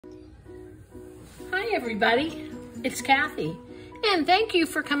Hi everybody, it's Kathy, and thank you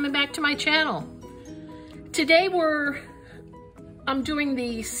for coming back to my channel. Today I'm doing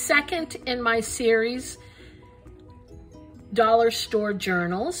the second in my series, Dollar Store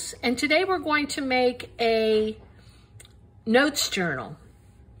Journals, and today we're going to make a notes journal.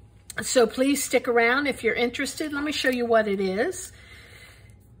 So please stick around if you're interested. Let me show you what it is.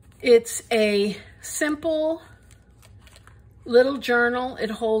 It's a simple little journal.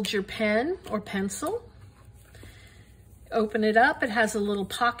 It holds your pen or pencil. Open it up. It has a little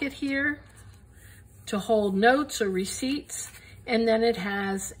pocket here to hold notes or receipts. And then it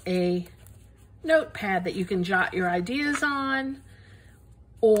has a notepad that you can jot your ideas on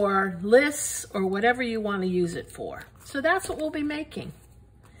or lists or whatever you want to use it for. So that's what we'll be making.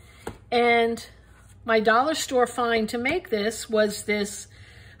 And my dollar store find to make this was this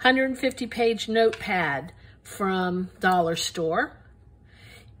 150-page notepad from Dollar Store,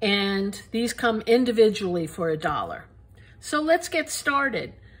 and these come individually for $1. So let's get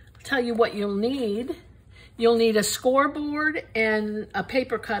started. I'll tell you what you'll need. You'll need a scoreboard and a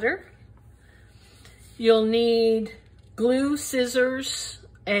paper cutter. You'll need glue, scissors,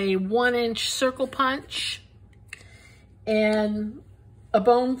 a 1-inch circle punch, and a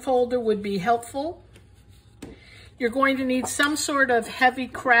bone folder would be helpful. You're going to need some sort of heavy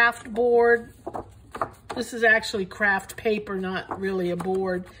craft board. This is actually craft paper, not really a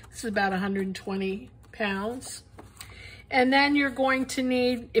board. This is about 120 pounds. And then you're going to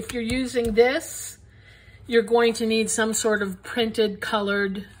need, if you're using this, you're going to need some sort of printed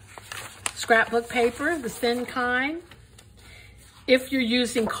colored scrapbook paper, the thin kind. If you're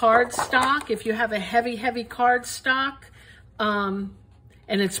using cardstock, if you have a heavy cardstock, and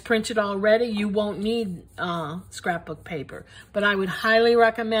it's printed already, you won't need scrapbook paper. But I would highly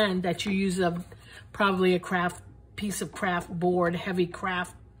recommend that you use probably a piece of craft board, heavy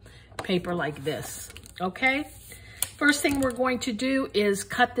craft paper like this, okay? First thing we're going to do is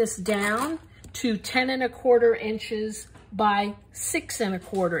cut this down to 10 1/4 inches by 6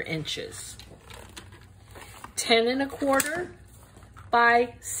 1/4 inches. 10 1/4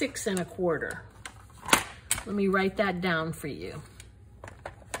 by 6 1/4. Let me write that down for you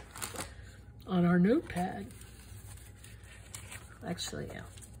on our notepad. Actually, yeah.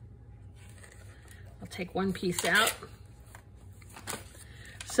 I'll take one piece out.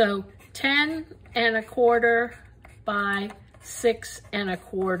 So 10 1/4 by 6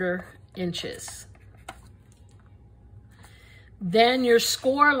 1/4 inches. Then your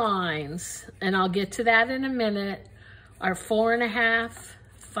score lines, and I'll get to that in a minute, are 4 1/2,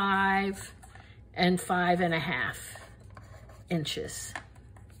 5, and 5 1/2 inches.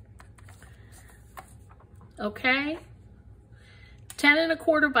 Okay? 10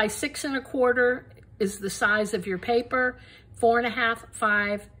 1/4 by 6 1/4 is the size of your paper. 4 1/2,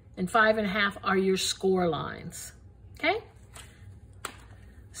 5, and 5 1/2 are your score lines. Okay?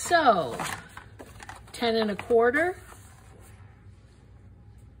 So, 10 1/4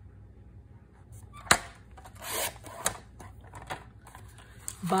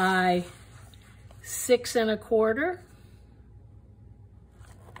 by 6 1/4.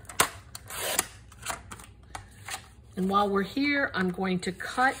 And while we're here, I'm going to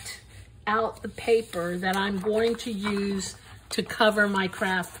cut out the paper that I'm going to use to cover my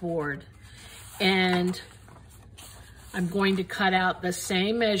craft board. And I'm going to cut out the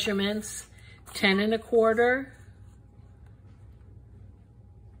same measurements, 10 1/4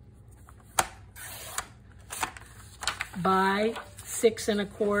 by 6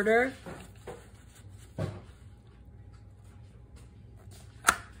 1/4.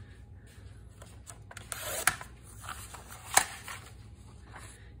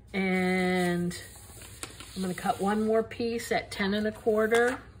 And I'm going to cut one more piece at 10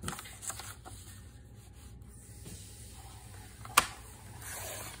 1/4.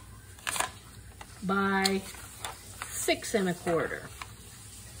 By 6 1/4.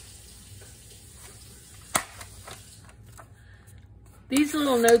 These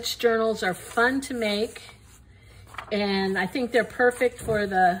little notes journals are fun to make, and I think they're perfect for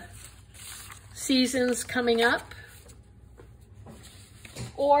the seasons coming up,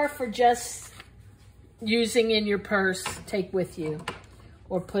 or for just using in your purse, take with you,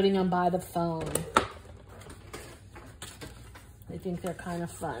 or putting them by the phone. I think they're kind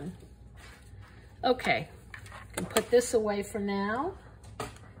of fun. Okay, I can put this away for now. And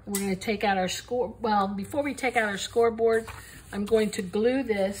we're going to take out our before we take out our scoreboard, I'm going to glue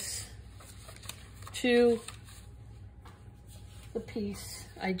this to the piece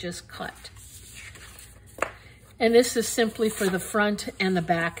I just cut. And this is simply for the front and the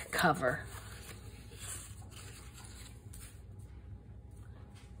back cover.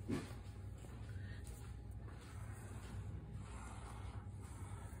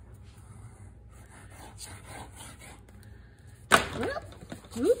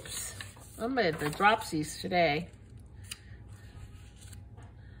 Oops, I'm at the dropsies today.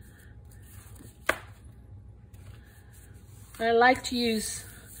 I like to use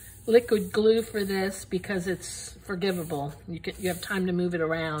liquid glue for this because it's forgivable. You have time to move it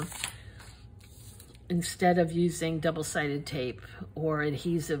around instead of using double-sided tape or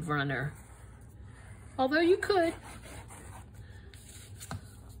adhesive runner. Although you could.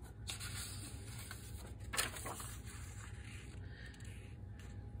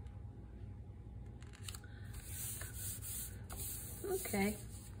 Okay,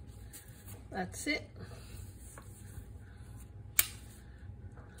 that's it.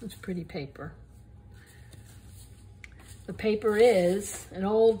 It's pretty paper. The paper is an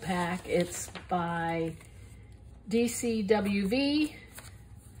old pack. It's by DCWV,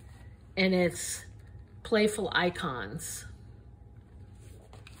 and it's Playful Icons.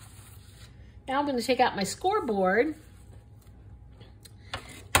 Now I'm going to take out my scoreboard,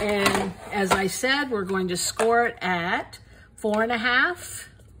 and as I said, we're going to score it at 4.5. If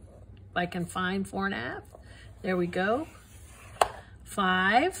I can find 4.5. There we go.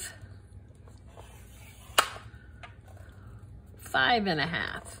 5.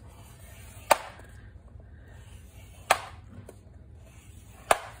 5.5.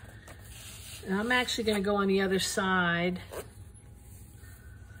 And I'm actually going to go on the other side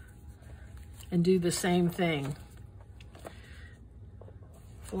and do the same thing.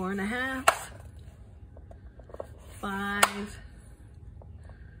 4.5. 5.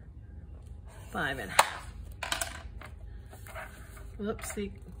 5.5.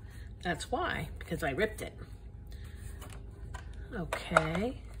 Oopsie, that's why, because I ripped it.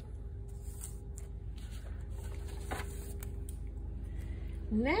 Okay.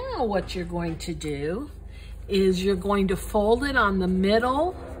 Now what you're going to do is you're going to fold it on the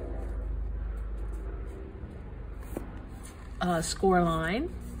middle score line.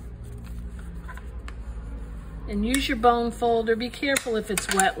 And use your bone folder. Be careful if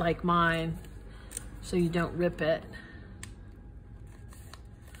it's wet like mine so you don't rip it.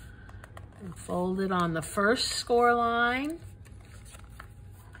 And fold it on the first score line.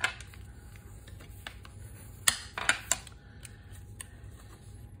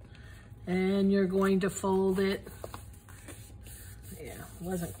 And you're going to fold it. Yeah, it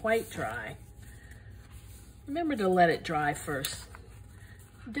wasn't quite dry. Remember to let it dry first.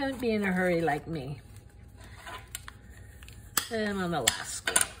 Don't be in a hurry like me. And on the last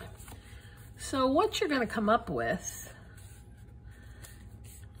score line. So what you're going to come up with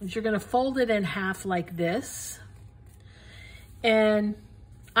is you're going to fold it in half like this. And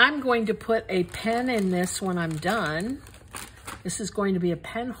I'm going to put a pen in this when I'm done. This is going to be a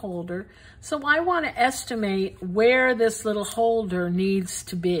pen holder. So I want to estimate where this little holder needs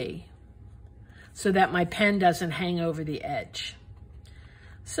to be so that my pen doesn't hang over the edge.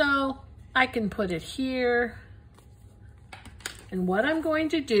 So I can put it here. And what I'm going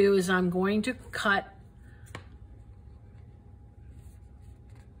to do is I'm going to cut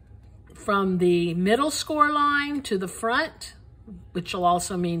from the middle score line to the front, which will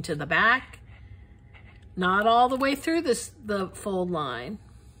also mean to the back. Not all the way through the fold line,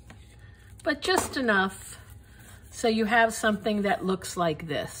 but just enough so you have something that looks like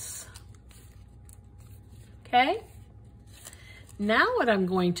this. Okay? Now what I'm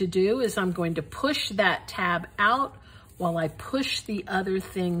going to do is I'm going to push that tab out while I push the other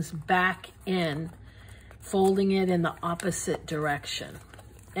things back in, folding it in the opposite direction.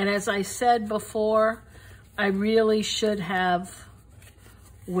 And as I said before, I really should have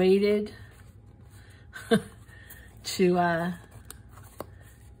waited to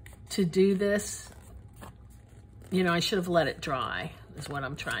do this. You know, I should have let it dry, is what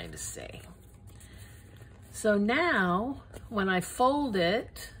I'm trying to say. So now, when I fold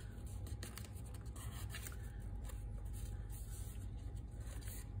it,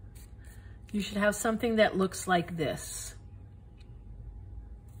 you should have something that looks like this.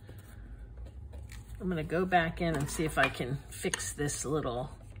 I'm going to go back in and see if I can fix this little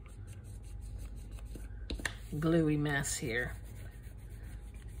gluey mess here.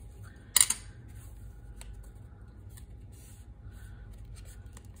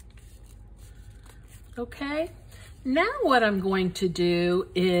 Okay, now what I'm going to do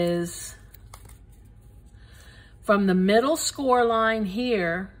is from the middle score line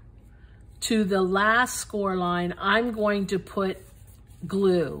here to the last score line, I'm going to put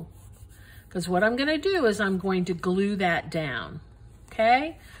glue. Because what I'm going to do is I'm going to glue that down.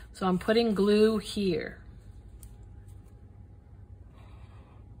 Okay, so I'm putting glue here.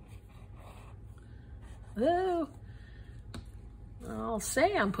 Oh, I'll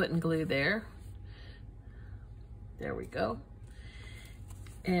say I'm putting glue there. There we go.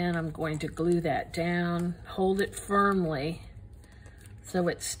 And I'm going to glue that down, hold it firmly so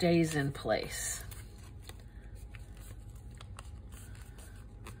it stays in place.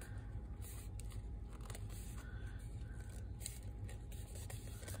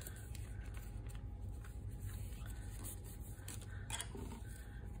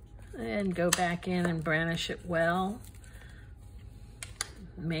 And go back in and varnish it well.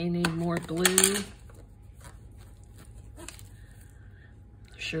 May need more glue.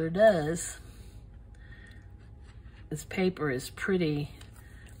 Sure does. This paper is pretty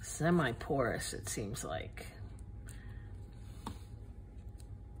semi-porous, it seems like.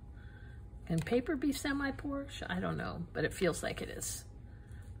 Can paper be semi-porous? I don't know, but it feels like it is.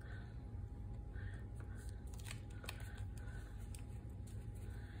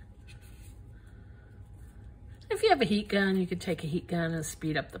 If you have a heat gun, you could take a heat gun and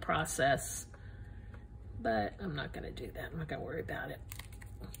speed up the process, but I'm not going to do that. I'm not going to worry about it.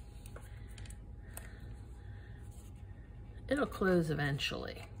 It'll close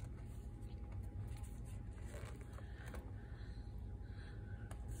eventually.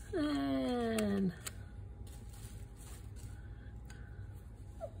 And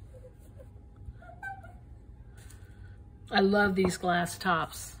I love these glass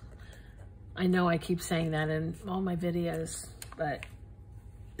tops. I know I keep saying that in all my videos, but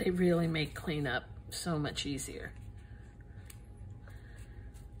they really make cleanup so much easier.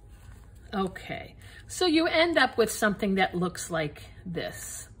 Okay, so you end up with something that looks like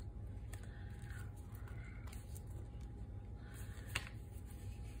this.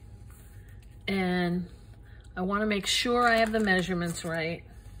 And I want to make sure I have the measurements right.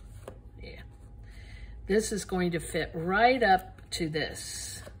 Yeah, this is going to fit right up to this.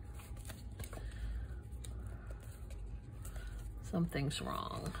 Something's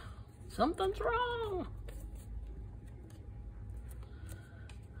wrong. Something's wrong.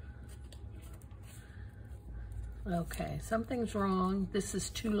 Okay, something's wrong. This is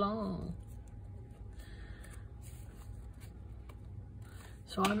too long.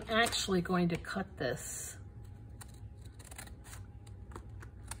 So I'm actually going to cut this.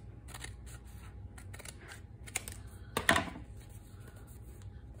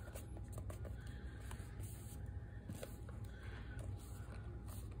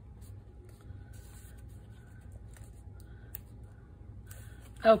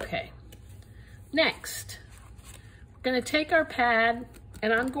 Okay, next, we're going to take our pad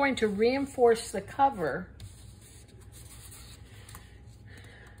and I'm going to reinforce the cover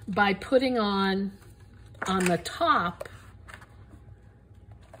by putting on the top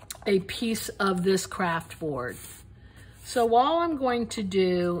a piece of this craft board. So all I'm going to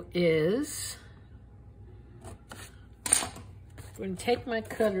do is, I'm going to take my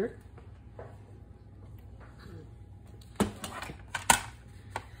cutter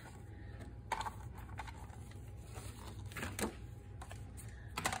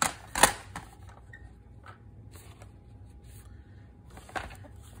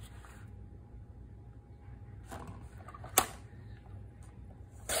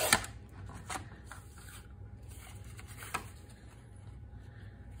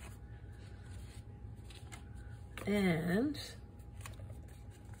and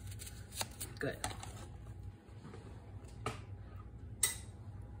good.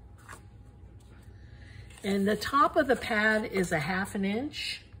 And the top of the pad is 1/2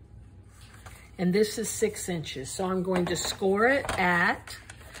 inch, and this is 6 inches. So I'm going to score it at,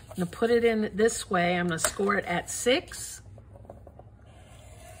 I'm gonna put it in this way, I'm gonna score it at 6.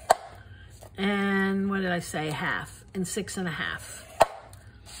 And what did I say, 1/2, and 6 1/2.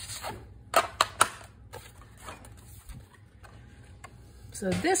 So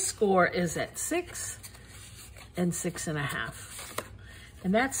this score is at 6 and 6 1/2.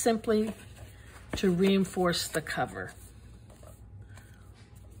 And that's simply to reinforce the cover.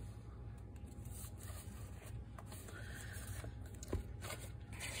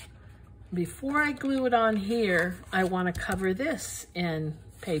 Before I glue it on here, I want to cover this in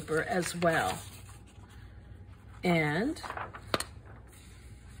paper as well. And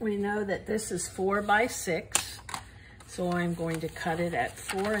we know that this is 4 by 6. So I'm going to cut it at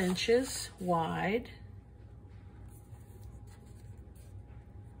 4 inches wide.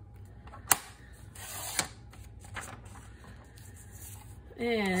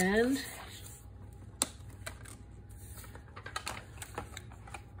 And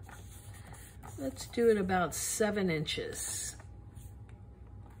let's do it about 7 inches.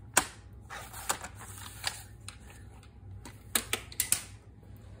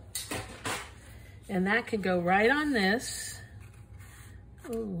 And that could go right on this.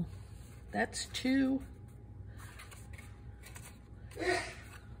 Oh, that's too.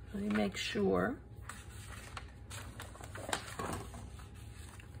 Let me make sure.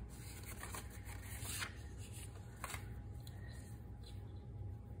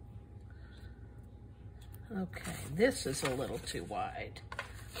 Okay, this is a little too wide.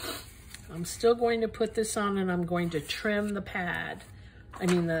 I'm still going to put this on and I'm going to trim the pad. I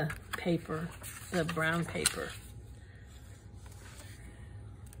mean the paper, the brown paper.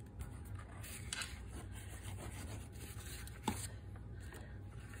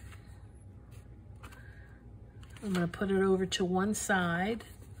 I'm going to put it over to one side.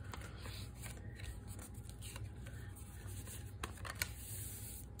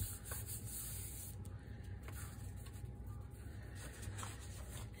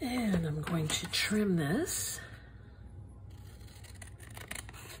 And I'm going to trim this.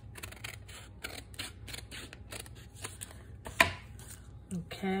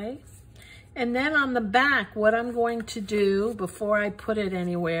 Okay. And then on the back, what I'm going to do before I put it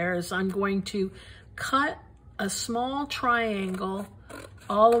anywhere is I'm going to cut a small triangle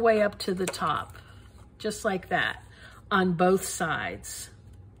all the way up to the top, just like that, on both sides.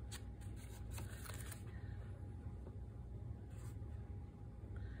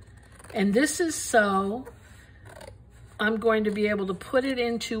 And this is so I'm going to be able to put it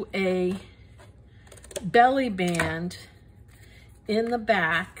into a belly band in the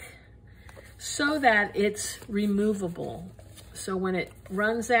back so that it's removable. So when it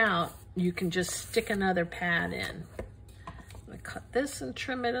runs out, you can just stick another pad in. I'm gonna cut this and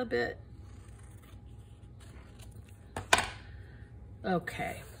trim it a bit.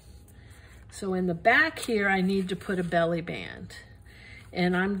 Okay. So in the back here, I need to put a belly band.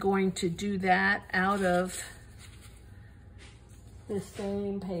 And I'm going to do that out of the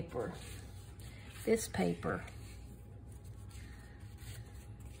same paper, this paper.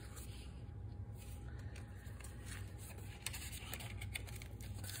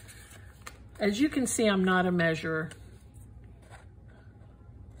 As you can see, I'm not a measurer.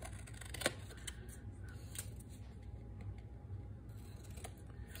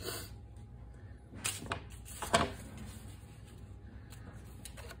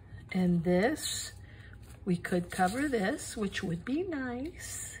 And this, we could cover this, which would be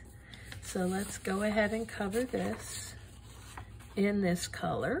nice. So let's go ahead and cover this in this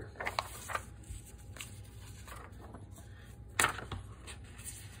color.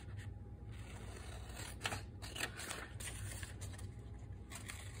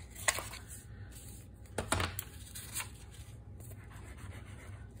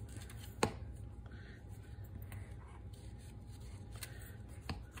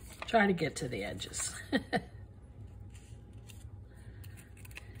 Try to get to the edges.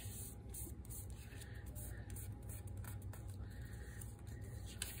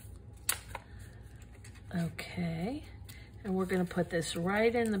 Okay, and we're going to put this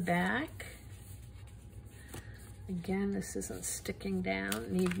right in the back. Again, this isn't sticking down.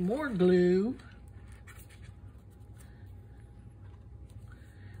 Need more glue.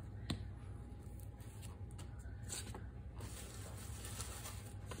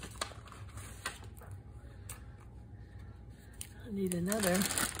 Need another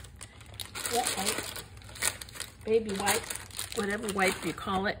wet wipe, baby wipe, whatever wipe you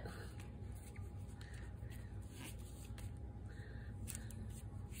call it.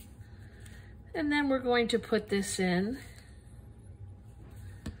 And then we're going to put this in.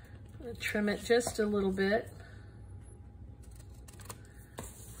 Trim it just a little bit.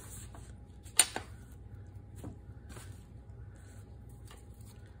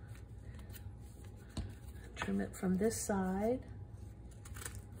 Trim it from this side.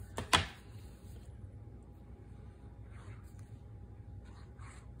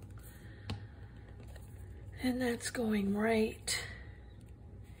 And that's going right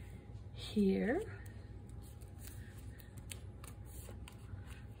here.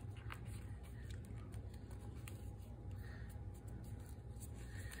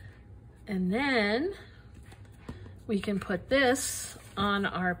 And then we can put this on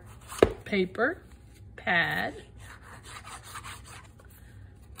our paper pad.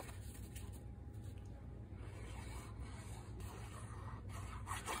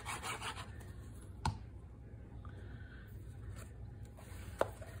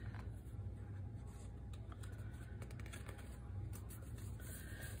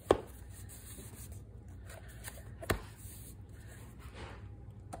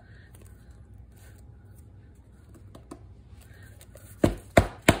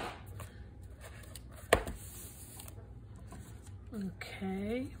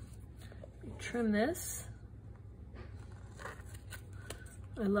 Okay, trim this.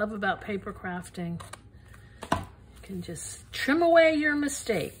 I love about paper crafting, you can just trim away your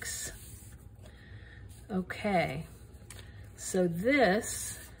mistakes. Okay, so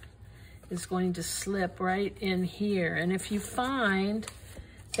this is going to slip right in here. And if you find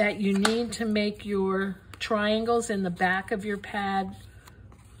that you need to make your triangles in the back of your pad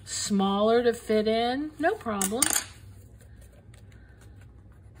smaller to fit in, no problem.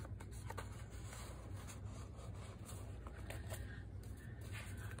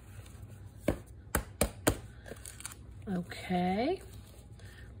 Okay,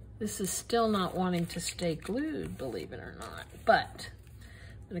 this is still not wanting to stay glued, believe it or not, but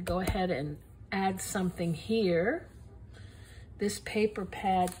I'm gonna go ahead and add something here. This paper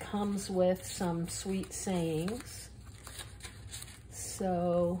pad comes with some sweet sayings,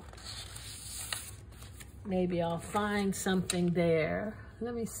 so maybe I'll find something there.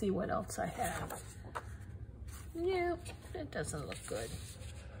 Let me see what else I have. Yeah, it doesn't look good.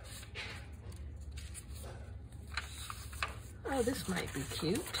 Oh, this might be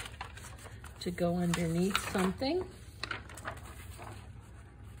cute to go underneath something.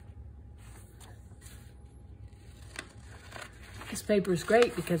 This paper is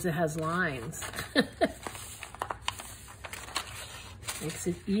great because it has lines. Makes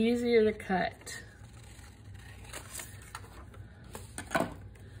it easier to cut. I'm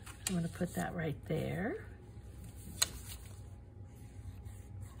going to put that right there.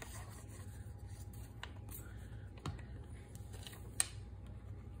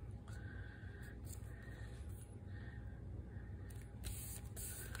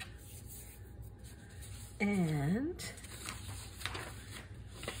 And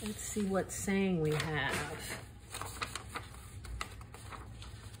let's see what saying we have.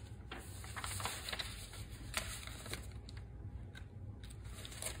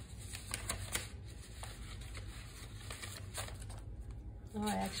 Oh,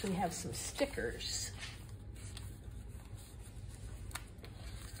 I actually have some stickers.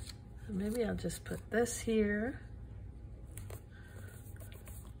 Maybe I'll just put this here.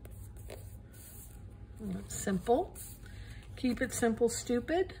 Simple. Keep it simple,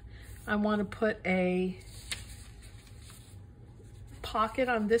 stupid. I want to put a pocket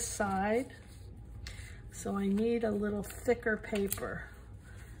on this side, so I need a little thicker paper.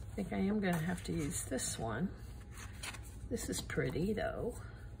 I think I am going to have to use this one. This is pretty though.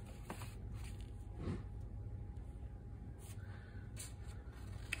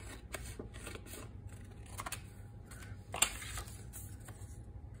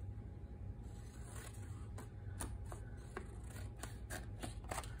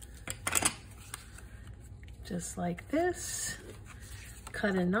 Just like this,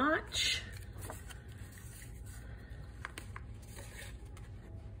 cut a notch.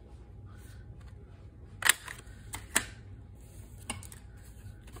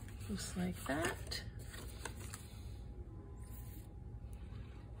 Just like that.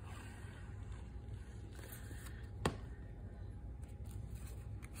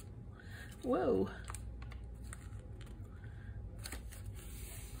 Whoa.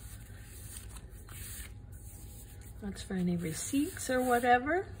 That's for any receipts or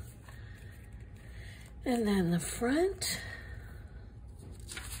whatever. And then the front.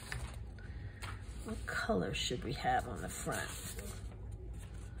 What color should we have on the front?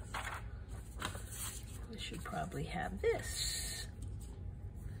 We should probably have this.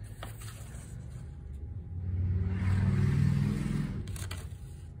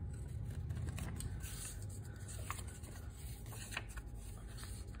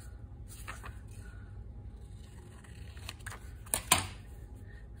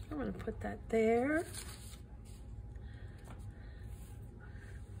 I'm going to put that there.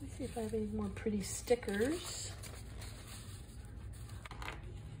 Let's see if I have any more pretty stickers.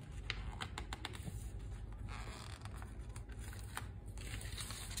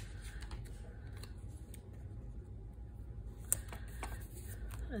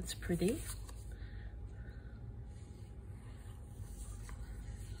 That's pretty.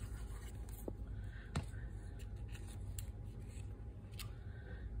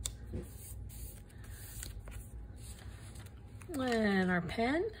 And our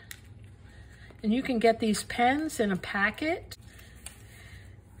pen. And you can get these pens in a packet.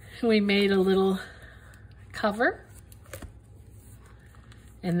 We made a little cover.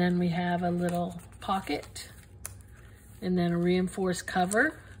 And then we have a little pocket. And then a reinforced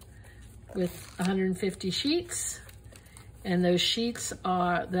cover with 150 sheets. And those sheets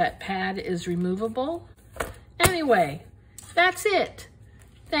are, that pad is removable. Anyway, that's it.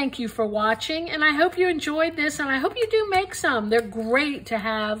 Thank you for watching, and I hope you enjoyed this, and I hope you do make some. They're great to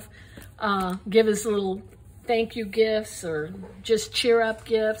have, give us little thank you gifts or just cheer up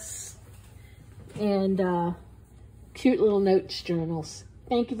gifts. And cute little notes journals.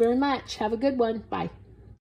 Thank you very much. Have a good one. Bye.